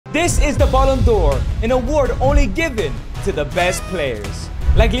This is the Ballon d'Or, an award only given to the best players.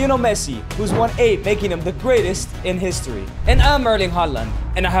 Like Lionel Messi, who's won 8, making him the greatest in history. And I'm Erling Haaland,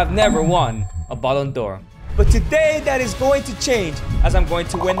 and I have never won a Ballon d'Or. But today that is going to change, as I'm going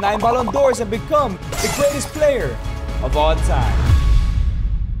to win 9 Ballon d'Ors and become the greatest player of all time.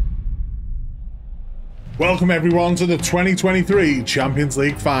 Welcome everyone to the 2023 Champions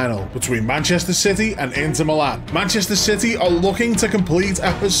League final between Manchester City and Inter Milan. Manchester City are looking to complete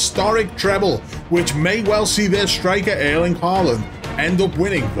a historic treble, which may well see their striker Erling Haaland end up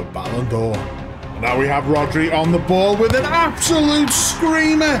winning the Ballon d'Or. Now we have Rodri on the ball with an absolute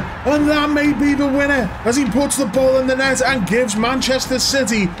screamer, and that may be the winner as he puts the ball in the net and gives Manchester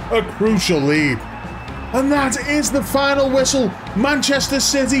City a crucial lead. And that is the final whistle. Manchester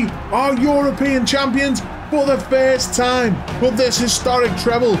City are European champions for the first time. But this historic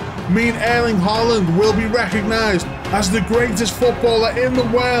treble mean Erling Haaland will be recognised as the greatest footballer in the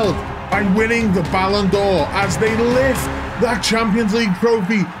world by winning the Ballon d'Or as they lift that Champions League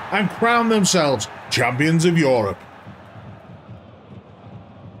trophy and crown themselves champions of Europe.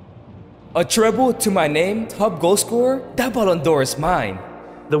 A treble to my name, top goal scorer? That Ballon d'Or is mine.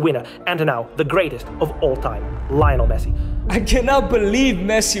 The winner, and now the greatest of all time, Lionel Messi. I cannot believe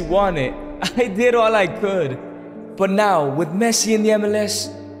Messi won it. I did all I could. But now, with Messi in the MLS,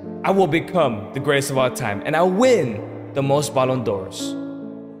 I will become the greatest of all time, and I'll win the most Ballon d'Ors.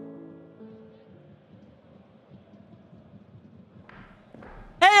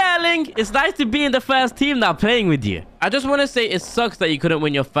 Hey Erling, it's nice to be in the first team now playing with you. I just want to say it sucks that you couldn't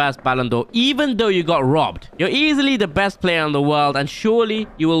win your first Ballon d'Or even though you got robbed. You're easily the best player in the world and surely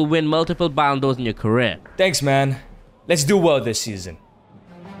you will win multiple Ballon d'Ors in your career. Thanks man. Let's do well this season.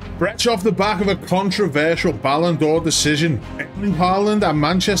 Fresh off the back of a controversial Ballon d'Or decision, Erling Haaland and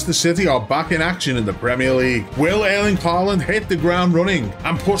Manchester City are back in action in the Premier League. Will Erling Haaland hit the ground running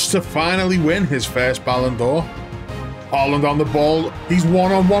and push to finally win his first Ballon d'Or? Haaland on the ball, he's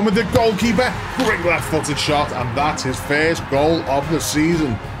one-on-one with the goalkeeper, great left-footed shot, and that's his first goal of the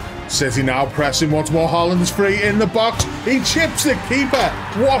season. City now pressing once more, Haaland is free in the box, he chips the keeper,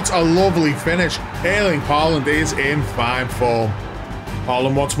 what a lovely finish. Erling Haaland is in fine form.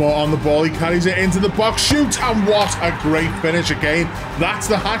 Haaland once more on the ball, he carries it into the box, shoots, and what a great finish again. That's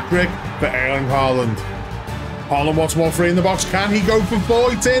the hat-trick for Erling Haaland. Haaland once more free in the box. Can he go for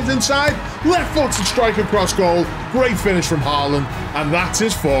 4? He turns inside. Left-footed strike across goal. Great finish from Haaland. And that's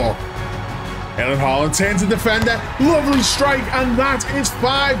his 4. Erling Haaland turns to defender. Lovely strike. And that is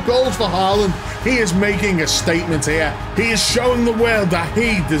 5 goals for Haaland. He is making a statement here. He is showing the world that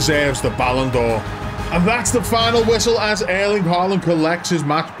he deserves the Ballon d'Or. And that's the final whistle as Erling Haaland collects his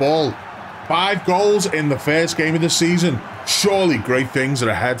match ball. 5 goals in the first game of the season. Surely great things are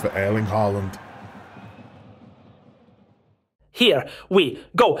ahead for Erling Haaland. Here we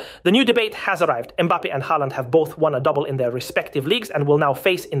go. The new debate has arrived. Mbappe and Haaland have both won a double in their respective leagues and will now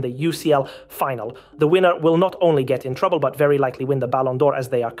face in the UCL final. The winner will not only get in trouble, but very likely win the Ballon d'Or as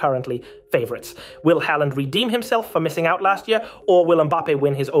they are currently favourites. Will Haaland redeem himself for missing out last year, or will Mbappe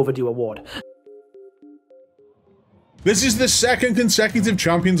win his overdue award? This is the second consecutive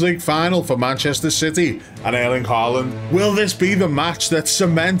Champions League final for Manchester City and Erling Haaland. Will this be the match that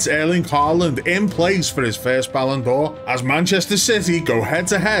cements Erling Haaland in place for his first Ballon d'Or as Manchester City go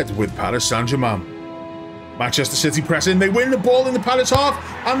head-to-head with Paris Saint-Germain? Manchester City press in, they win the ball in the Paris half,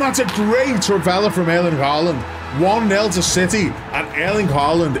 and that's a great trivela from Erling Haaland. 1-0 to City, and Erling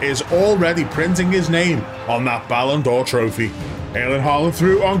Haaland is already printing his name on that Ballon d'Or trophy. Erling Haaland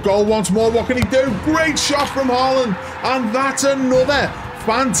through on goal once more. What can he do? Great shot from Haaland. And that's another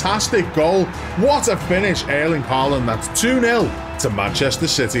fantastic goal. What a finish, Erling Haaland. That's 2-0 to Manchester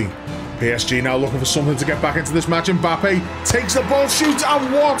City. PSG now looking for something to get back into this match. Mbappe takes the ball, shoots,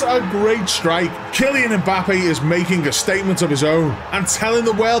 and what a great strike. Kylian Mbappe is making a statement of his own and telling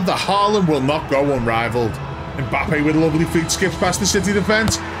the world that Haaland will not go unrivaled. Mbappe with lovely feet skips past the City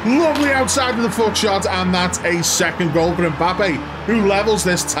defence. Lovely outside of the foot shot, and that's a second goal for Mbappe, who levels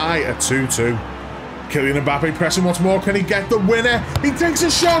this tie at 2-2. Kylian Mbappe pressing once more. Can he get the winner? He takes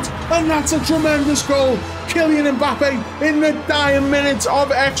a shot, and that's a tremendous goal. Kylian Mbappe, in the dying minutes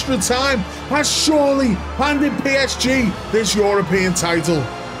of extra time, has surely handed PSG this European title.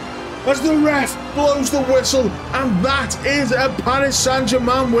 As the ref blows the whistle, and that is a Paris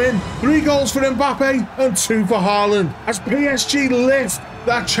Saint-Germain win. 3 goals for Mbappe and 2 for Haaland as PSG lift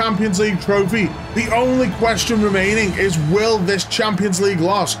that Champions League trophy. The only question remaining is, will this Champions League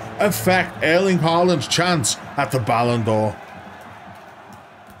loss affect Erling Haaland's chance at the Ballon d'Or?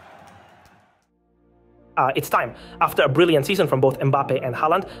 It's time. After a brilliant season from both Mbappe and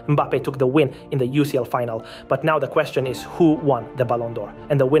Haaland, Mbappe took the win in the UCL final. But now the question is who won the Ballon d'Or?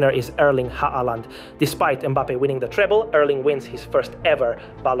 And the winner is Erling Haaland. Despite Mbappe winning the treble, Erling wins his first ever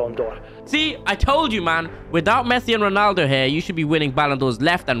Ballon d'Or. See, I told you, man. Without Messi and Ronaldo here, you should be winning Ballon d'Ors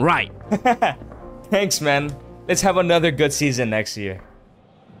left and right. Thanks, man. Let's have another good season next year.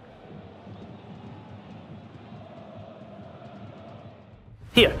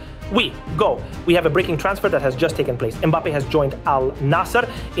 Here we go. We have a breaking transfer that has just taken place. Mbappe has joined Al Nassr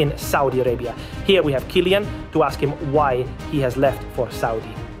in Saudi Arabia. Here we have Kylian to ask him why he has left for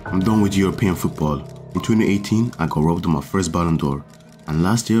Saudi. I'm done with European football. In 2018, I got robbed of my first Ballon d'Or. And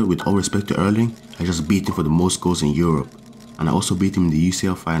last year, with all respect to Erling, I just beat him for the most goals in Europe. And I also beat him in the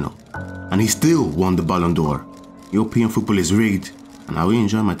UCL final. And he still won the Ballon d'Or. European football is rigged, and I will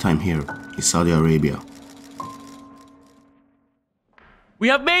enjoy my time here in Saudi Arabia. We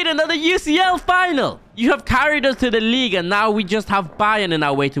have made another UCL final. You have carried us to the league and now we just have Bayern in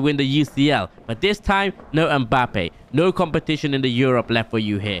our way to win the UCL. But this time, no Mbappe. No competition in the Europe left for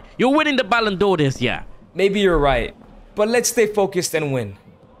you here. You're winning the Ballon d'Or this year. Maybe you're right, but let's stay focused and win.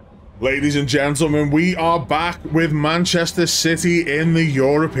 Ladies and gentlemen, we are back with Manchester City in the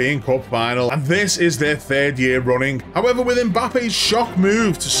European Cup final, and this is their third year running. However, with Mbappe's shock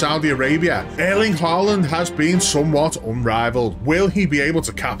move to Saudi Arabia, Erling Haaland has been somewhat unrivaled. Will he be able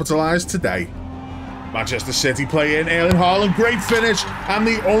to capitalise today? Manchester City play in Erling Haaland, great finish, and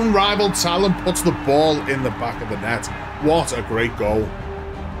the unrivaled talent puts the ball in the back of the net. What a great goal.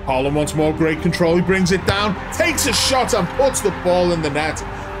 Haaland once more, great control, he brings it down, takes a shot and puts the ball in the net.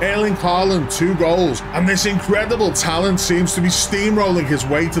 Erling Haaland, 2 goals, and this incredible talent seems to be steamrolling his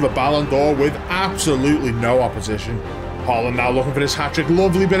way to the Ballon d'Or with absolutely no opposition. Haaland now looking for his hat-trick,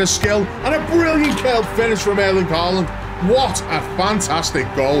 lovely bit of skill, and a brilliant curled finish from Erling Haaland. What a fantastic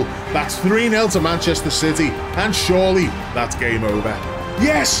goal. That's 3-0 to Manchester City, and surely that's game over.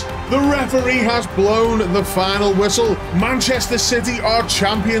 Yes, the referee has blown the final whistle. Manchester City are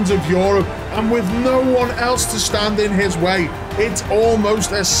champions of Europe, and with no one else to stand in his way, it's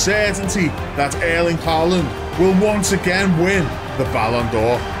almost a certainty that Erling Haaland will once again win the Ballon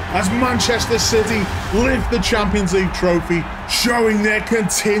d'Or as Manchester City lift the Champions League trophy, showing their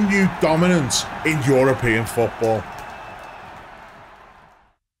continued dominance in European football.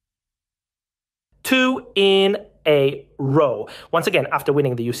 2 in a row. Once again, after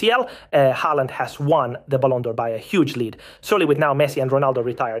winning the UCL, Haaland has won the Ballon d'Or by a huge lead. Surely with now Messi and Ronaldo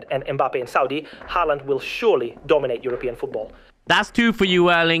retired and Mbappe in Saudi, Haaland will surely dominate European football. That's 2 for you,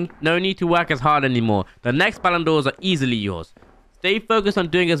 Erling. No need to work as hard anymore. The next Ballon d'Ors are easily yours. Stay focused on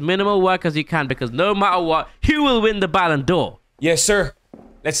doing as minimal work as you can because no matter what, you will win the Ballon d'Or. Yes, sir.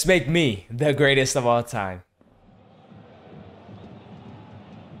 Let's make me the greatest of all time.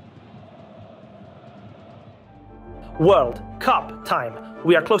 World Cup time.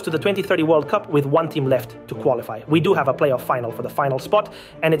 We are close to the 2030 World Cup with 1 team left to qualify. We do have a playoff final for the final spot,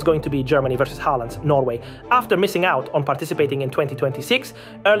 and it's going to be Germany versus Haaland's Norway. After missing out on participating in 2026,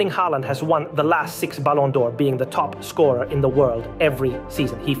 Erling Haaland has won the last 6 Ballon d'Or, being the top scorer in the world every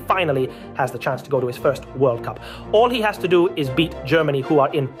season. He finally has the chance to go to his first World Cup. All he has to do is beat Germany, who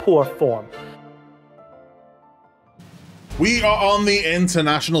are in poor form. We are on the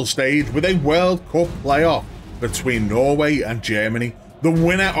international stage with a World Cup playoff between Norway and Germany. The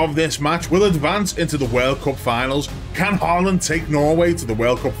winner of this match will advance into the World Cup finals. Can Haaland take Norway to the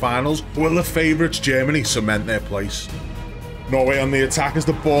World Cup finals, or will the favourites Germany cement their place? Norway on the attack as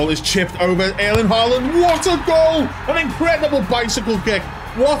the ball is chipped over Erling Haaland. What a goal! An incredible bicycle kick.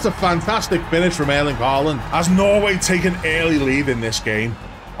 What a fantastic finish from Erling Haaland as Norway take an early lead in this game.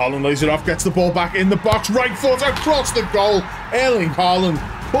 Haaland lays it off, gets the ball back in the box, right foot across the goal. Erling Haaland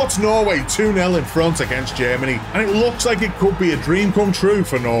puts Norway 2-0 in front against Germany, and it looks like it could be a dream come true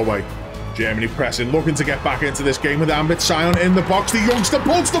for Norway. Germany pressing, looking to get back into this game with Ambit Sion in the box. The youngster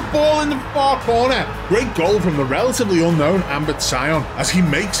puts the ball in the far corner. Great goal from the relatively unknown Ambit Sion as he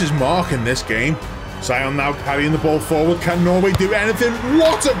makes his mark in this game. Sion now carrying the ball forward. Can Norway do anything?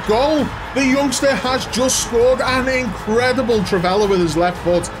 What a goal! The youngster has just scored an incredible trivela with his left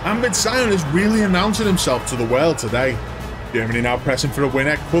foot. Ambit Sion is really announcing himself to the world today. Germany now pressing for a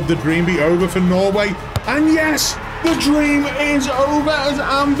winner. Could the dream be over for Norway? And yes, the dream is over as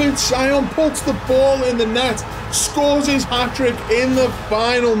Ambit Sion puts the ball in the net, scores his hat-trick in the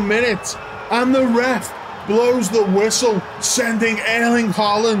final minute, and the ref blows the whistle, sending Erling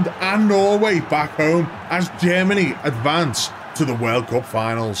Haaland and Norway back home as Germany advance to the World Cup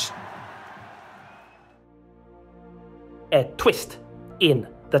finals. A twist in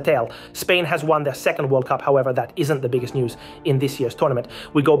the tale. Spain has won their second World Cup, however, that isn't the biggest news in this year's tournament.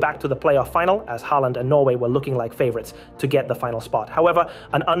 We go back to the playoff final, as Haaland and Norway were looking like favourites to get the final spot. However,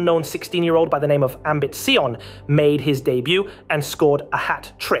 an unknown 16-year-old by the name of Ambit Sion made his debut and scored a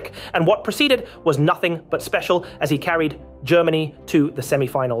hat trick. And what preceded was nothing but special, as he carried Germany to the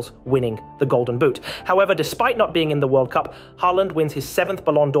semi-finals, winning the Golden Boot. However, despite not being in the World Cup, Haaland wins his 7th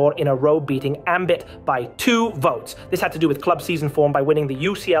Ballon d'Or in a row, beating Ambit by 2 votes. This had to do with club season form by winning the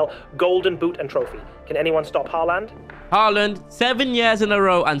UCL Golden Boot and Trophy. Can anyone stop Haaland? Haaland, 7 years in a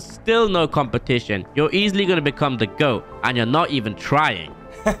row and still no competition. You're easily going to become the GOAT, and you're not even trying.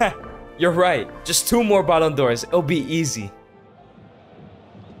 You're right. Just 2 more Ballon d'Ors. It'll be easy.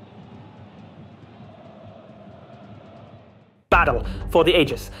 Battle for the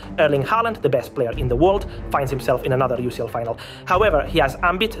ages. Erling Haaland, the best player in the world, finds himself in another UCL final. However, he has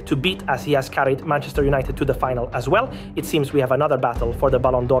Ambit to beat, as he has carried Manchester United to the final as well. It seems we have another battle for the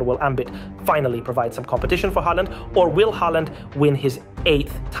Ballon d'Or. Will Ambit finally provide some competition for Haaland, or will Haaland win his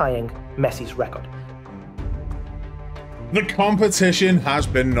 8th, tying Messi's record? The competition has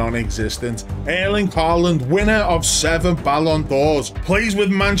been non-existent. Erling Haaland, winner of 7 Ballon d'Ors, plays with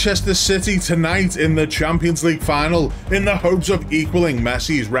Manchester City tonight in the Champions League final in the hopes of equaling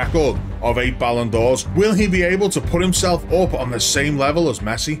Messi's record of 8 Ballon d'Ors. Will he be able to put himself up on the same level as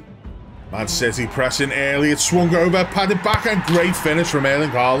Messi? Man City pressing early, it swung over, padded back, and great finish from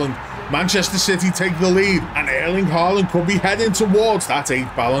Erling Haaland. Manchester City take the lead, and Erling Haaland could be heading towards that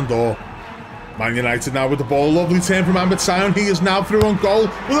 8th Ballon d'Or. Man United now with the ball, lovely turn from Ambit Sion. He is now through on goal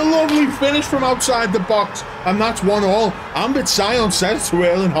with a lovely finish from outside the box, and that's 1-1. Ambit Sion says to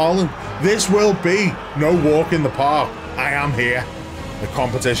Erling Haaland, "This will be no walk in the park. I am here." The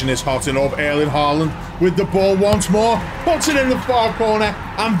competition is hot enough. Erling Haaland with the ball once more, puts it in the far corner,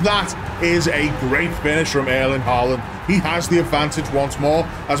 and that is a great finish from Erling Haaland. He has the advantage once more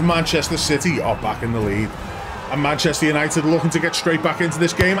as Manchester City are back in the lead. And Manchester United looking to get straight back into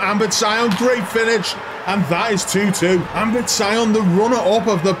this game. Ambit Sion, great finish. And that is 2-2. Ambit Sion, the runner-up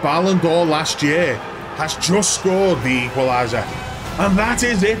of the Ballon d'Or last year, has just scored the equaliser. And that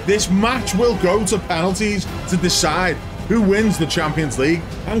is it. This match will go to penalties to decide who wins the Champions League,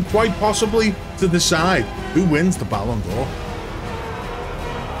 and quite possibly to decide who wins the Ballon d'Or.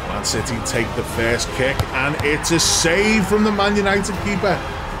 Man City take the first kick, and it's a save from the Man United keeper.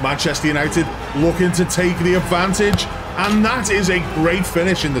 Manchester United looking to take the advantage, and that is a great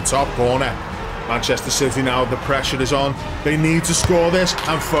finish in the top corner. Manchester City now, the pressure is on. They need to score this,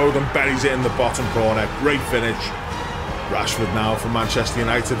 and Foden buries it in the bottom corner. Great finish. Rashford now for Manchester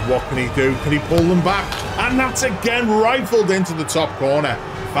United. What can he do? Can he pull them back? And that's again rifled into the top corner.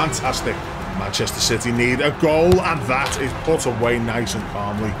 Fantastic. Manchester City need a goal, and that is put away nice and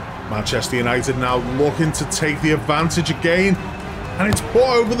calmly. Manchester United now looking to take the advantage again, and it's put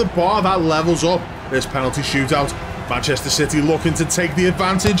over the bar. That levels up this penalty shootout. Manchester City looking to take the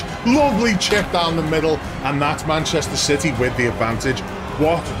advantage. Lovely chip down the middle, and that's Manchester City with the advantage.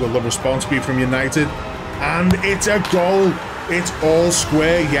 What will the response be from United? And it's a goal. It's all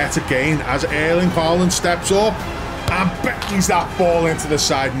square yet again as Erling Haaland steps up and beckons that ball into the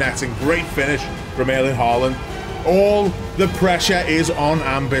side netting. Great finish from Erling Haaland. All the pressure is on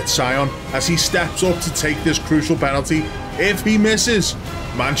Ambit Sion as he steps up to take this crucial penalty. If he misses,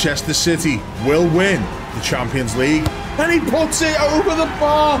 Manchester City will win the Champions League, and he puts it over the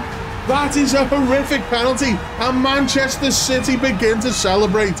bar. That is a horrific penalty, and Manchester City begin to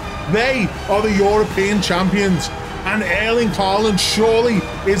celebrate. They are the European champions, and Erling Haaland surely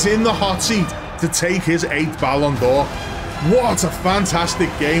is in the hot seat to take his 8th Ballon d'Or. What a fantastic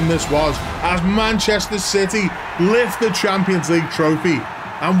game this was as Manchester City lift the Champions League trophy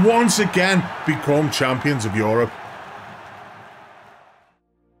and once again become champions of Europe.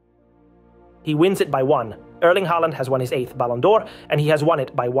 He wins it by 1. Erling Haaland has won his 8th Ballon d'Or, and he has won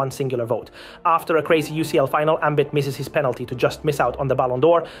it by 1 singular vote. After a crazy UCL final, Ambit misses his penalty to just miss out on the Ballon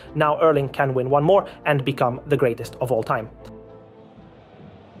d'Or. Now Erling can win 1 more and become the greatest of all time.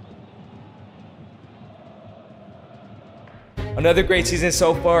 Another great season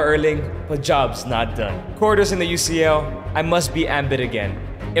so far, Erling, but job's not done. Quarters in the UCL, I must be Ambit again.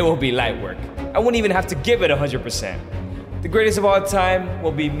 It will be light work. I won't even have to give it 100%. The greatest of all time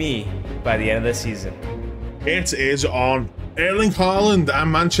will be me by the end of the season. It is on. Erling Haaland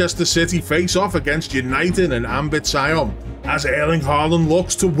and Manchester City face off against United and Ambit Sion as Erling Haaland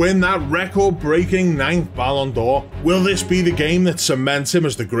looks to win that record-breaking 9th Ballon d'Or. Will this be the game that cements him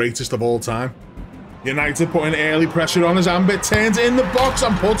as the greatest of all time? United putting early pressure on as Ambit turns in the box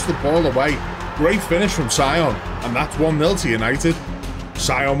and puts the ball away. Great finish from Sion, and that's 1-0 to United.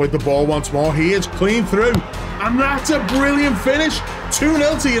 Sion with the ball once more. He is clean through, and that's a brilliant finish.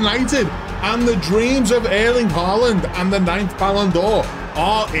 2-0 to United, and the dreams of Erling Haaland and the 9th Ballon d'Or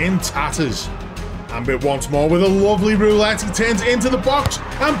are in tatters. Ambit once more with a lovely roulette. He turns into the box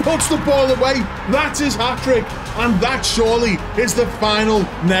and puts the ball away. That's his hat-trick, and that surely is the final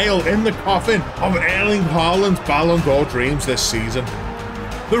nail in the coffin of Erling Haaland's Ballon d'Or dreams this season.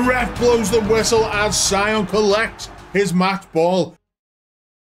 The ref blows the whistle as Sion collects his match ball.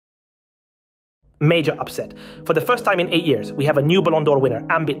 Major upset. For the first time in 8 years, we have a new Ballon d'Or winner.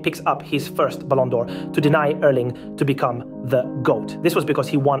 Ambit picks up his first Ballon d'Or to deny Erling to become the GOAT. This was because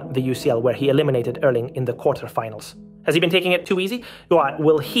he won the UCL, where he eliminated Erling in the quarterfinals. Has he been taking it too easy? Or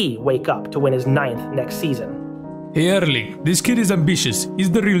will he wake up to win his 9th next season? Hey Erling, this kid is ambitious.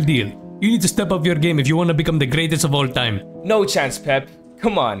 He's the real deal. You need to step up your game if you want to become the greatest of all time. No chance, Pep.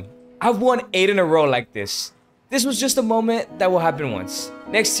 Come on. I've won 8 in a row like this. This was just a moment that will happen once.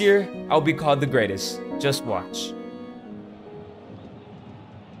 Next year, I'll be called the greatest. Just watch.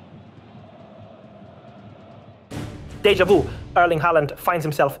 Deja vu. Erling Haaland finds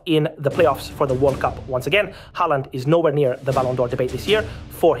himself in the playoffs for the World Cup once again. Haaland is nowhere near the Ballon d'Or debate this year.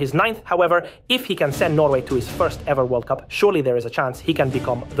 For his 9th, however, if he can send Norway to his first ever World Cup, surely there is a chance he can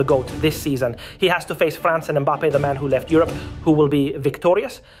become the GOAT this season. He has to face France and Mbappe, the man who left Europe, who will be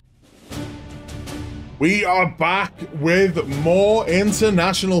victorious. We are back with more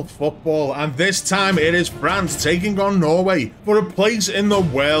international football, and this time it is France taking on Norway for a place in the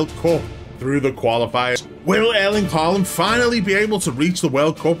World Cup through the qualifiers. Will Erling Haaland finally be able to reach the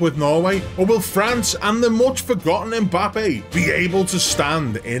World Cup with Norway, or will France and the much forgotten Mbappe be able to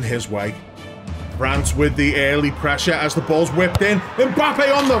stand in his way? France with the early pressure as the ball's whipped in.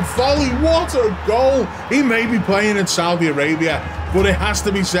 Mbappe on the volley, what a goal! He may be playing in Saudi Arabia, but it has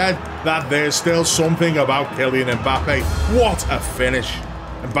to be said that there's still something about Kylian Mbappe. What a finish.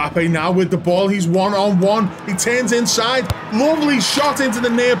 Mbappe now with the ball, he's one-on-one. He turns inside, lovely shot into the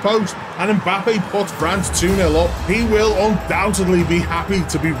near post, and Mbappe puts France 2-0 up. He will undoubtedly be happy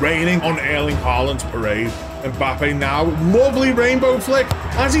to be raining on Erling Haaland's parade. Mbappe now, lovely rainbow flick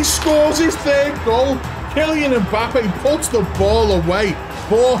as he scores his 3rd goal. Kylian Mbappe puts the ball away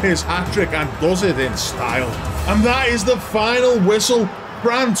for his hat-trick and does it in style. And that is the final whistle.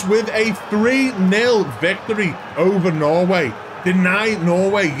 France with a 3-0 victory over Norway. Deny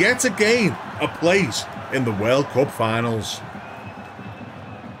Norway yet again a place in the World Cup finals.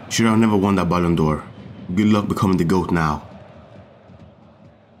 Should have never won that Ballon d'Or. Good luck becoming the GOAT now.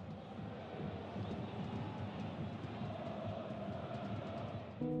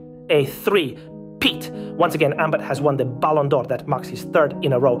 A 3-peat. Once again, Ambit has won the Ballon d'Or. That marks his 3rd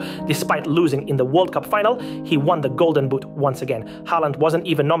in a row. Despite losing in the World Cup final, he won the Golden Boot once again. Haaland wasn't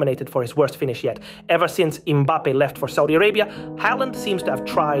even nominated for his worst finish yet. Ever since Mbappe left for Saudi Arabia, Haaland seems to have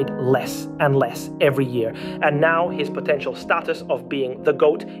tried less and less every year. And now his potential status of being the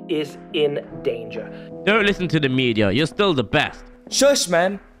GOAT is in danger. Don't listen to the media. You're still the best. Shush,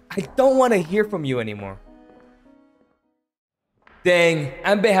 man. I don't want to hear from you anymore. Dang,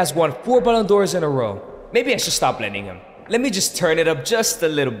 Ambit has won 4 Ballon d'Ors in a row. Maybe I should stop blaming him. Let me just turn it up just a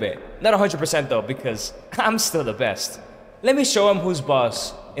little bit. Not 100% though, because I'm still the best. Let me show him who's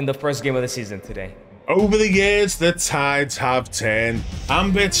boss in the first game of the season today. Over the years, the tides have turned.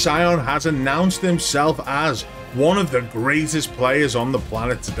 Ambit Sion has announced himself as one of the greatest players on the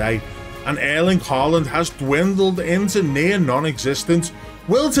planet today, and Erling Haaland has dwindled into near non-existence.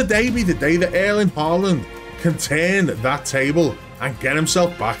 Will today be the day that Erling Haaland can turn that table and get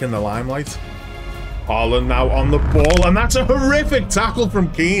himself back in the limelight? Haaland now on the ball, and that's a horrific tackle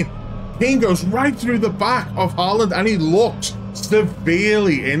from Keane. Keane goes right through the back of Haaland, and he looks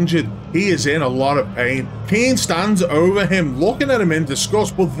severely injured. He is in a lot of pain. Keane stands over him, looking at him in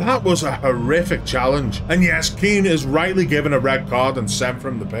disgust, but that was a horrific challenge. And yes, Keane is rightly given a red card and sent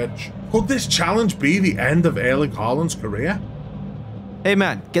from the pitch. Could this challenge be the end of Erling Haaland's career? Hey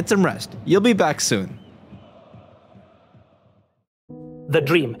man, get some rest. You'll be back soon. The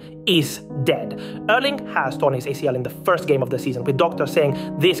dream is dead. Erling has torn his ACL in the first game of the season, with doctors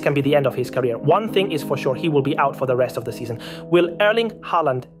saying this can be the end of his career. One thing is for sure, he will be out for the rest of the season. Will Erling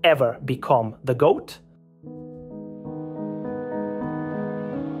Haaland ever become the GOAT?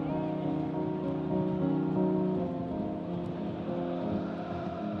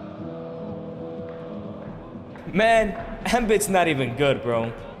 Man, Ambit's not even good,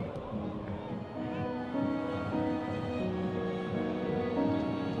 bro.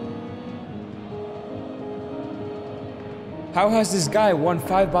 How has this guy won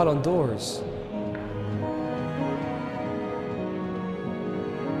 5 Ballon d'Ors?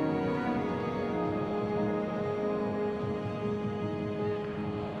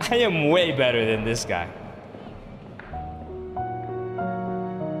 I am way better than this guy.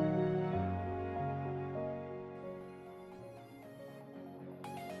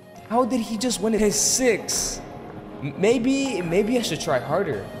 How did he just win his 6th? Maybe I should try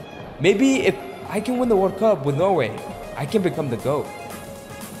harder. Maybe if I can win the World Cup with Norway, I can become the GOAT.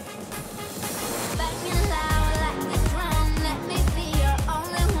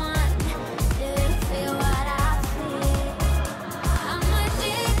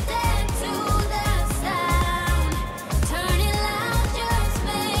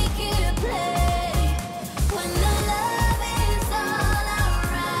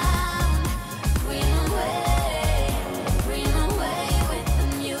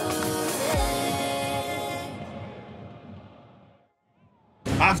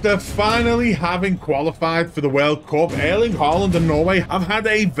 After finally having qualified for the World Cup, Erling Haaland and Norway have had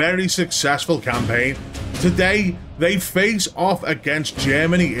a very successful campaign. Today, they face off against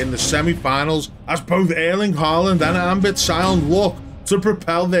Germany in the semi-finals as both Erling Haaland and Ambit Sion look to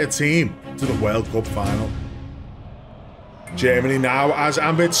propel their team to the World Cup final. Germany now as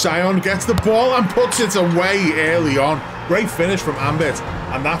Ambit Sion gets the ball and puts it away early on. Great finish from Ambit,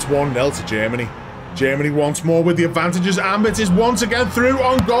 and that's 1-0 to Germany. Germany once more with the advantages. Ambit is once again through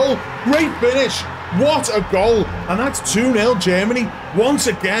on goal. Great finish. What a goal. And that's 2-0 Germany. Once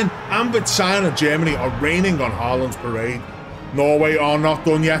again, Ambit Sion and Germany are raining on Haaland's parade. Norway are not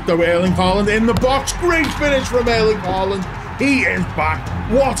done yet though. Erling Haaland in the box. Great finish from Erling Haaland. He is back.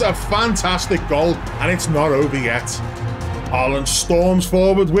 What a fantastic goal. And it's not over yet. Haaland storms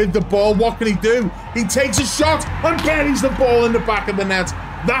forward with the ball. What can he do? He takes a shot and buries the ball in the back of the net.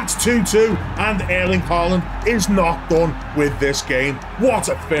 That's 2-2, and Erling Haaland is not done with this game. What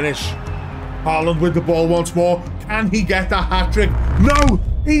a finish. Haaland with the ball once more. Can he get the hat-trick? No,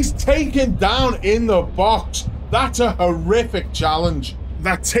 he's taken down in the box. That's a horrific challenge.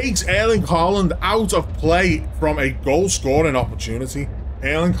 That takes Erling Haaland out of play from a goal-scoring opportunity.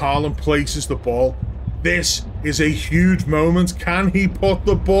 Erling Haaland places the ball. This is a huge moment. Can he put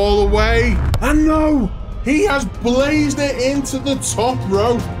the ball away? And no! He has blazed it into the top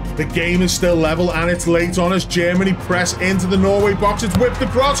row. The game is still level and it's late on as Germany press into the Norway box. It's whipped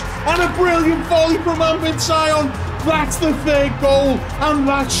across and a brilliant volley from Ambit Sion. That's the 3rd goal and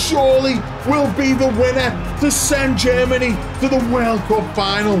that surely will be the winner to send Germany to the World Cup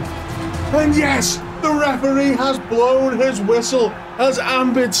final. And yes, the referee has blown his whistle as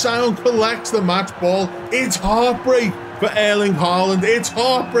Ambit Sion collects the match ball. It's heartbreak for Erling Haaland. It's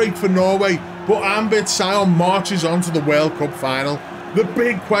heartbreak for Norway. But Ambit Sion marches on to the World Cup final. The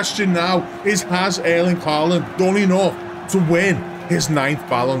big question now is, has Erling Haaland done enough to win his 9th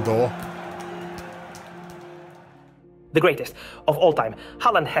Ballon d'Or? The greatest of all time.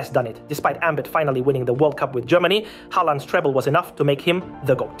 Haaland has done it. Despite Ambit finally winning the World Cup with Germany, Haaland's treble was enough to make him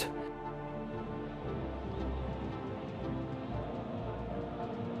the GOAT.